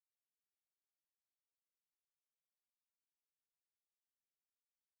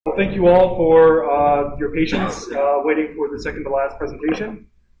Well, thank you all for your patience waiting for the second to last presentation.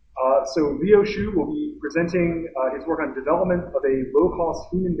 So Leo Xu will be presenting his work on development of a low-cost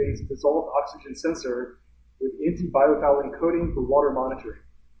human-based dissolved oxygen sensor with anti-biofouling coating for water monitoring.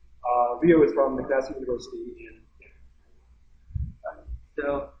 Leo is from McMaster University in Canada.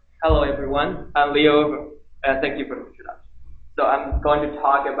 So, hello everyone. I'm Leo. Thank you for the introduction. So I'm going to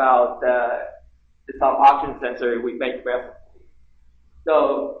talk about the dissolved oxygen sensor we make recently.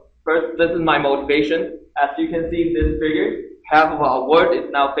 So first, this is my motivation. As you can see in this figure, half of our world is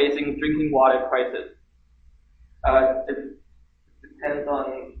now facing drinking water crisis. It depends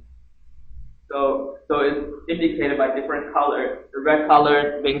on, so it's indicated by different colors. The red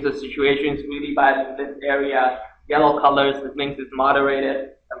color means the situation is really bad in this area. Yellow colors means it's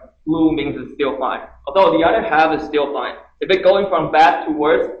moderated. And blue means it's still fine. Although the other half is still fine. If it's going from bad to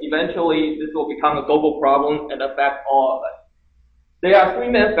worse, eventually this will become a global problem and affect all of us. There are three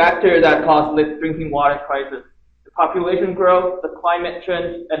main factors that cause this drinking water crisis: the population growth, the climate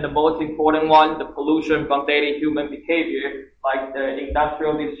change, and the most important one, the pollution from daily human behavior, like the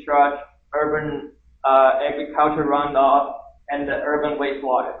industrial discharge, urban agriculture runoff, and the urban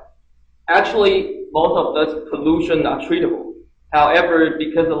wastewater. Actually, most of those pollution are treatable. However,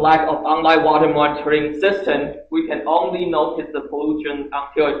 because of lack of online water monitoring system, we can only notice the pollution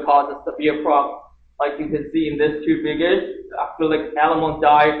until it causes severe problems. Like you can see in these two figures, the acrylic element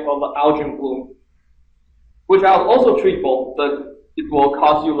dye or the algae bloom, which are also treatable, but it will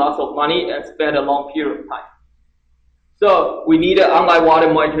cost you lots of money and spend a long period of time. So we need an online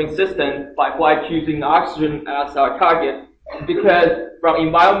water monitoring system by why choosing oxygen as our target, because from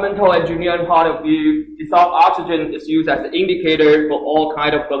environmental engineering point of view, dissolved oxygen is used as an indicator for all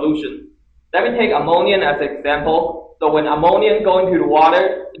kinds of pollution. Let me take ammonia as an example. So when ammonia goes into the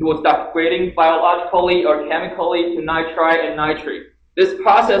water, it will start degrading biologically or chemically to nitrite and nitrate. This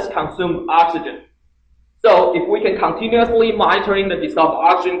process consumes oxygen. So if we can continuously monitoring the dissolved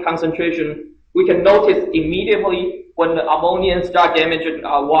oxygen concentration, we can notice immediately when the ammonia start damaging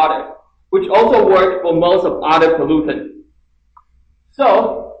our water, which also works for most of other pollutants.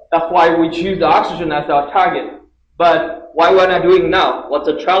 So that's why we choose oxygen as our target. But why we're not doing now? What's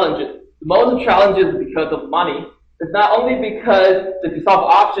the challenges? The most challenges is because of money. It's not only because the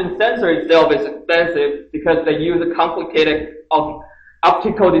dissolved oxygen sensor itself is expensive, because they use a complicated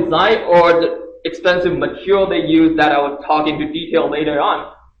optical design or the expensive material they use that I will talk into detail later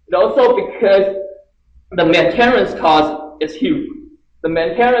on. But also because the maintenance cost is huge. The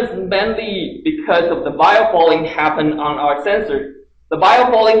maintenance mainly because of the biofouling happen on our sensor. The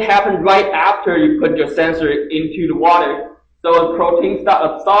biofouling happens right after you put your sensor into the water. So the protein start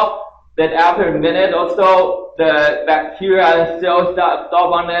absorb, then after a minute or so, the bacteria and cells start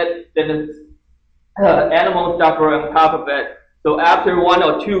absorb on it, then the animals start growing on top of it. So after 1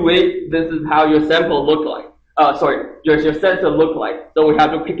 or 2 weeks, this is how your sample look like. Your sensor look like. So we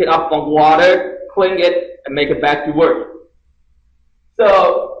have to pick it up from water, clean it, and make it back to work.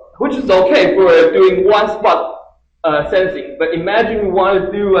 So, which is okay for doing one spot sensing. But imagine you want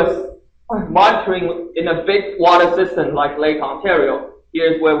to do a monitoring in a big water system like Lake Ontario.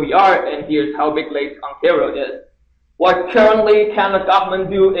 Here's where we are, and here's how big Lake Ontario is. What currently Canada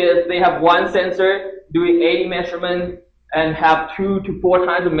government do is they have one sensor doing 80 measurements and have 2 to 4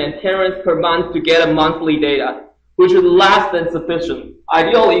 times of maintenance per month to get a monthly data, which is less than sufficient.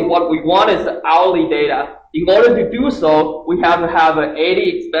 Ideally, what we want is hourly data. In order to do so, we have to have an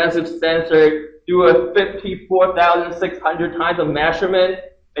 80 expensive sensor, do a 54,600 times of measurement,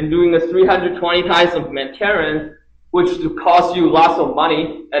 and doing a 320 times of maintenance, which will cost you lots of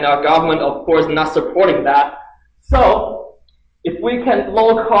money, and our government, of course, not supporting that. So, if we can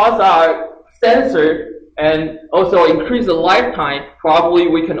low cost our sensor and also increase the lifetime, probably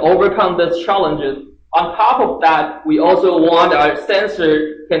we can overcome these challenges. On top of that, we also want our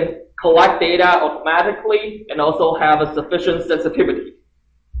sensor can collect data automatically and also have a sufficient sensitivity.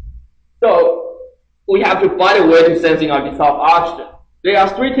 So, we have to find a way to sensing our dissolved oxygen. There are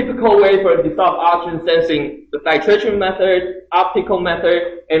 3 typical ways for dissolved oxygen sensing: the titration method, optical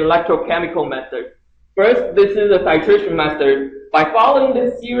method, and electrochemical method. First, this is the titration method. By following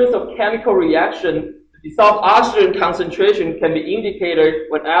this series of chemical reactions, the dissolved oxygen concentration can be indicated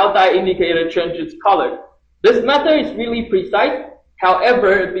when iodide indicator changes color. This method is really precise.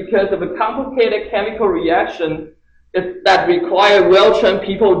 However, because of a complicated chemical reaction that require well-trained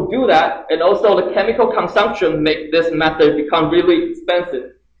people to do that, and also the chemical consumption make this method become really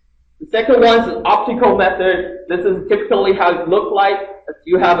expensive. The second one is optical method. This is typically how it looks like.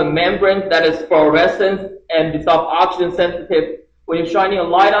 You have a membrane that is fluorescent and dissolved oxygen sensitive. When you're shining a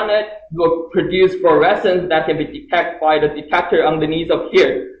light on it, it will produce fluorescence that can be detected by the detector underneath of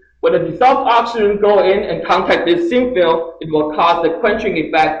here. When the dissolved oxygen go in and contact this thin film, it will cause the quenching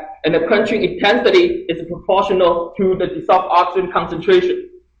effect, and the quenching intensity is proportional to the dissolved oxygen concentration.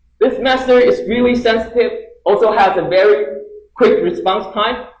 This method is really sensitive, also has a very quick response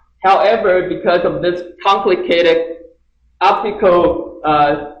time. However, because of this complicated optical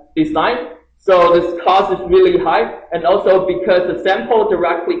design, so this cost is really high, and also because the sample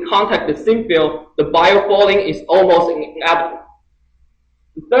directly contact the thin film, the biofouling is almost inevitable.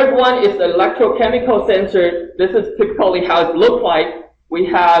 The third one is the electrochemical sensor. This is typically how it looks like. We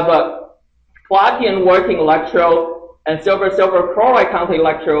have a platinum working electrode and silver chloride contact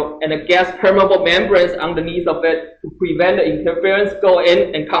electrode and a gas permeable membranes underneath of it to prevent the interference go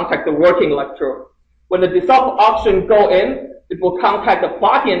in and contact the working electrode. When the dissolved oxygen go in, it will contact the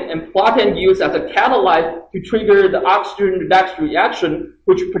platinum, and platinum used as a catalyst to trigger the oxygen redox reaction,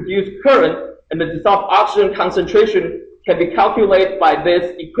 which produce current, and the dissolved oxygen concentration can be calculated by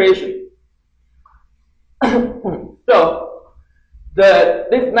this equation. So,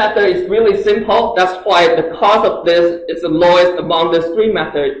 this method is really simple. That's why the cost of this is the lowest among the three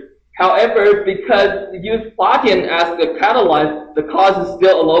methods. However, because we use platinum as the catalyst, the cost is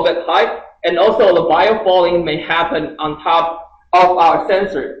still a little bit high, and also the biofouling may happen on top of our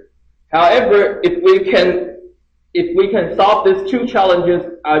sensor. However, if we can solve these two challenges,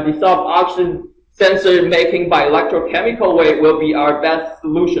 our dissolved oxygen sensor making by electrochemical way will be our best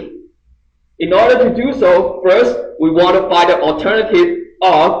solution. In order to do so, first, we want to find an alternative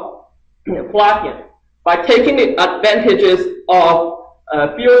of platinum. By taking the advantages of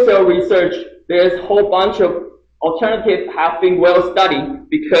fuel cell research, there's a whole bunch of alternatives have been well studied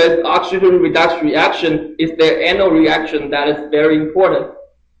because oxygen redox reaction is their annual reaction that is very important.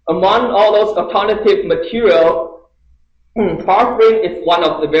 Among all those alternative materials, porphyrin is one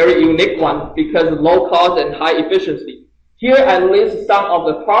of the very unique ones because of low cost and high efficiency. Here I list some of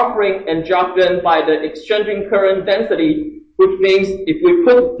the porphyrin and drop them by the exchanging current density, which means if we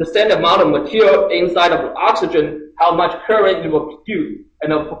put the same amount of material inside of the oxygen, how much current it will produce.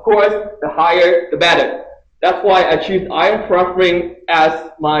 And of course, the higher, the better. That's why I choose iron porphyrin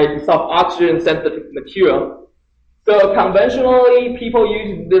as my dissolved oxygen sensitive material. So conventionally, people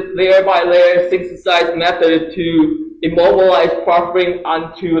use this layer by layer synthesized method to immobilize porphyrin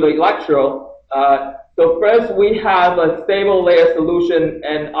onto the electrode. So first we have a stable layer solution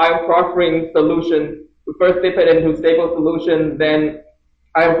and iron porphyrin solution. We first dip it into stable solution, then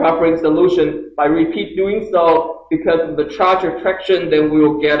iron porphyrin solution. By repeat doing so, because of the charge attraction, then we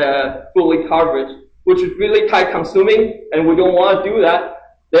will get a fully coverage, which is really time consuming, and we don't want to do that.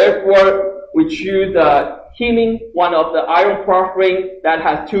 Therefore, we choose Hemin, one of the iron porphyrin that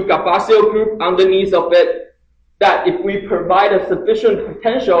has two carboxyl group underneath of it, that if we provide a sufficient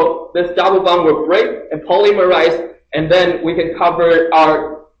potential, this double bond will break and polymerize, and then we can cover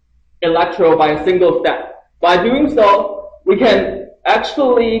our electrode by a single step. By doing so, we can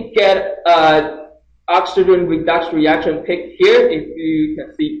actually get oxygen redox reaction peak here, if you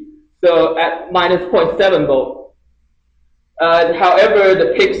can see. So at minus 0.7 volt. However,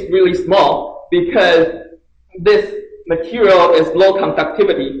 the peak is really small because this material is low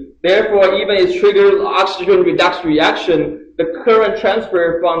conductivity. Therefore, even if it triggers oxygen redox reaction, the current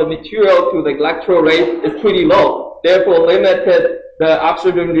transfer from the material to the electrode rate is pretty low. Therefore, limited the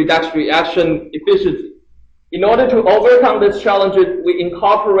oxygen redox reaction efficiency. In order to overcome these challenges, we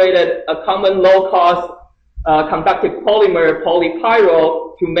incorporated a common low-cost conductive polymer,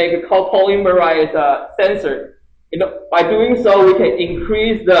 polypyrrole, to make a copolymerized sensor. By doing so, we can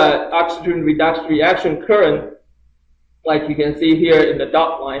increase the oxygen redox reaction current, like you can see here in the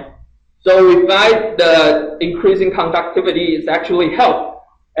dot line. So we find the increasing conductivity is actually help.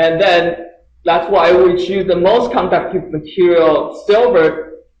 And then that's why we choose the most conductive material, silver,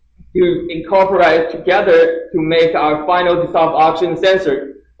 to incorporate together to make our final dissolved oxygen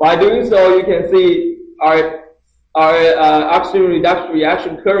sensor. By doing so, you can see our oxygen redox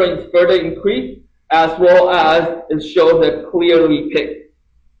reaction current is further increased, as well as it shows a clearly peak.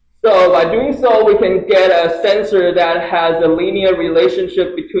 So by doing so, we can get a sensor that has a linear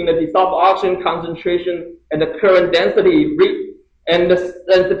relationship between the dissolved oxygen concentration and the current density rate. And the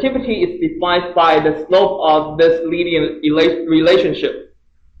sensitivity is defined by the slope of this linear relationship.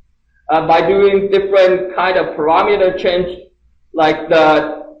 By doing different kind of parameter change, like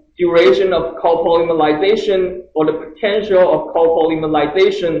the duration of copolymerization or the potential of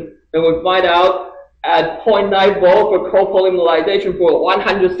copolymerization, then we find out at 0.9 volt for copolymerization for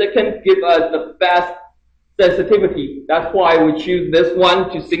 100 seconds give us the best sensitivity. That's why we choose this one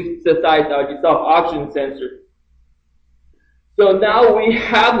to synthesize our dissolved oxygen sensor. So now we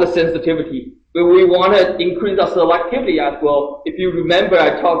have the sensitivity. but we want to increase our selectivity as well. If you remember,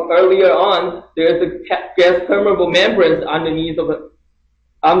 I talked earlier on, there's a gas permeable membranes underneath of the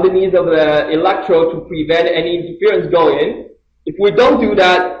electrode to prevent any interference going in. If we don't do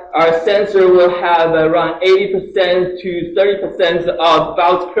that, our sensor will have around 80% to 30% of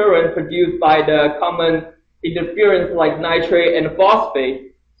bounce current produced by the common interference like nitrate and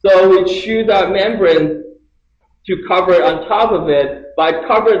phosphate. So we choose our membrane to cover on top of it. By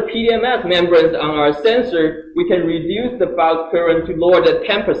covering PDMS membranes on our sensor, we can reduce the bounce current to lower than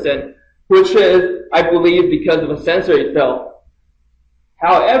 10%, which is, I believe, because of the sensor itself.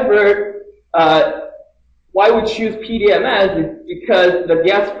 However, why we choose PDMS is because the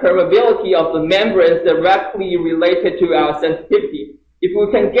gas permeability of the membrane is directly related to our sensitivity. If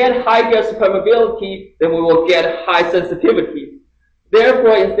we can get high gas permeability, then we will get high sensitivity.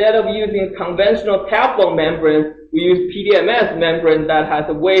 Therefore, instead of using conventional Teflon membrane, we use PDMS membrane that has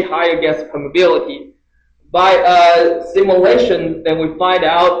a way higher gas permeability. By simulation, then we find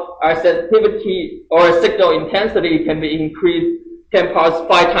out our sensitivity or signal intensity can be increased 10 powers 5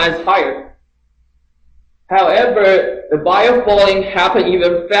 times higher. However, the biofouling happens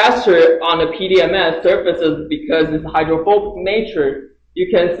even faster on the PDMS surfaces because it's hydrophobic nature. You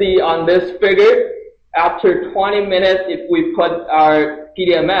can see on this figure, after 20 minutes, if we put our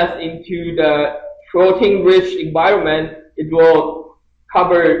PDMS into the protein-rich environment, it will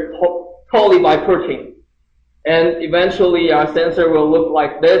cover totally by protein. And eventually, our sensor will look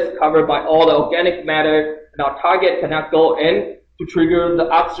like this, covered by all the organic matter, and our target cannot go in to trigger the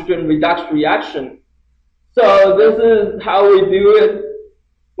oxygen redox reaction. So this is how we do it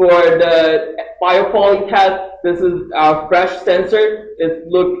for the biofouling test. This is our fresh sensor. It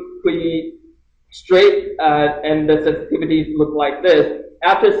looks pretty straight, and the sensitivities look like this.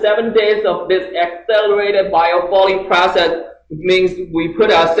 After 7 days of this accelerated biofouling process, it means we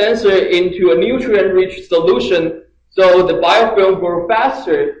put our sensor into a nutrient-rich solution, so the biofilm grows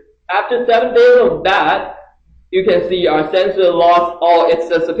faster. After 7 days of that, you can see our sensor lost all its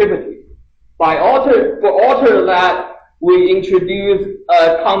sensitivity. For alter that, we introduce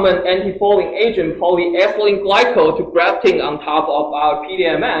a common anti-fouling agent, polyethyleneglycol, to grafting on top of our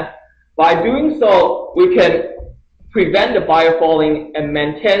PDMS. By doing so, we can prevent the biofouling and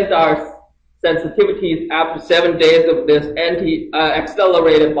maintain our sensitivities after 7 days of this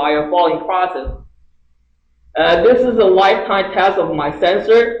accelerated biofouling process. This is a lifetime test of my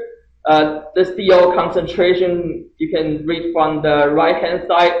sensor. This DO concentration, you can read from the right-hand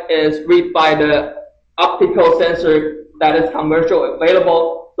side, is read by the optical sensor that is commercially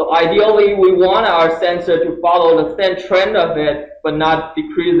available. So ideally, we want our sensor to follow the same trend of it, but not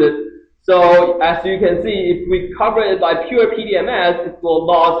decrease it. So as you can see, if we cover it by pure PDMS, it will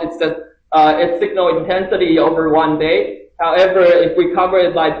lose its signal intensity over 1 day. However, if we cover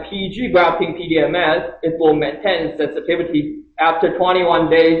it by PG grafting PDMS, it will maintain sensitivity after 21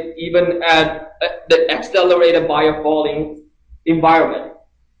 days, even at the accelerated biofouling environment.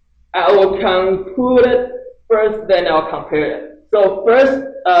 I will conclude it first, then I'll compare it. So first,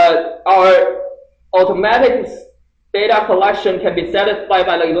 our automatic data collection can be satisfied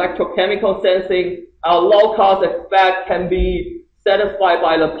by the electrochemical sensing. Our low-cost effect can be satisfied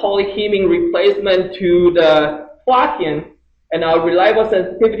by the polyheming replacement to the plaquenil, and our reliable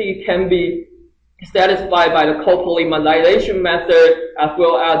sensitivity can be satisfied by the copolymerization method as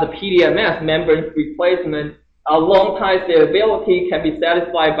well as the PDMS membrane replacement. Our long-time stability can be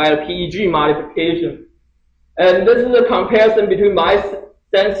satisfied by the PEG modification. And this is a comparison between my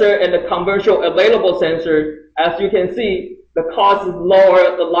sensor and the commercial available sensor. As you can see, the cost is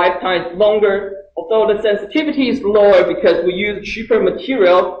lower, the lifetime is longer. Although the sensitivity is lower because we use cheaper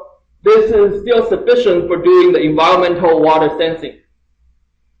material, this is still sufficient for doing the environmental water sensing.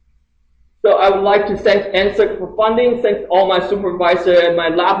 So I would like to thank NSERC for funding, thank all my supervisor and my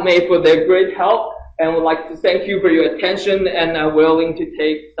lab mate for their great help, and would like to thank you for your attention, and I'm willing to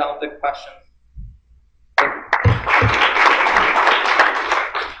take some of the questions.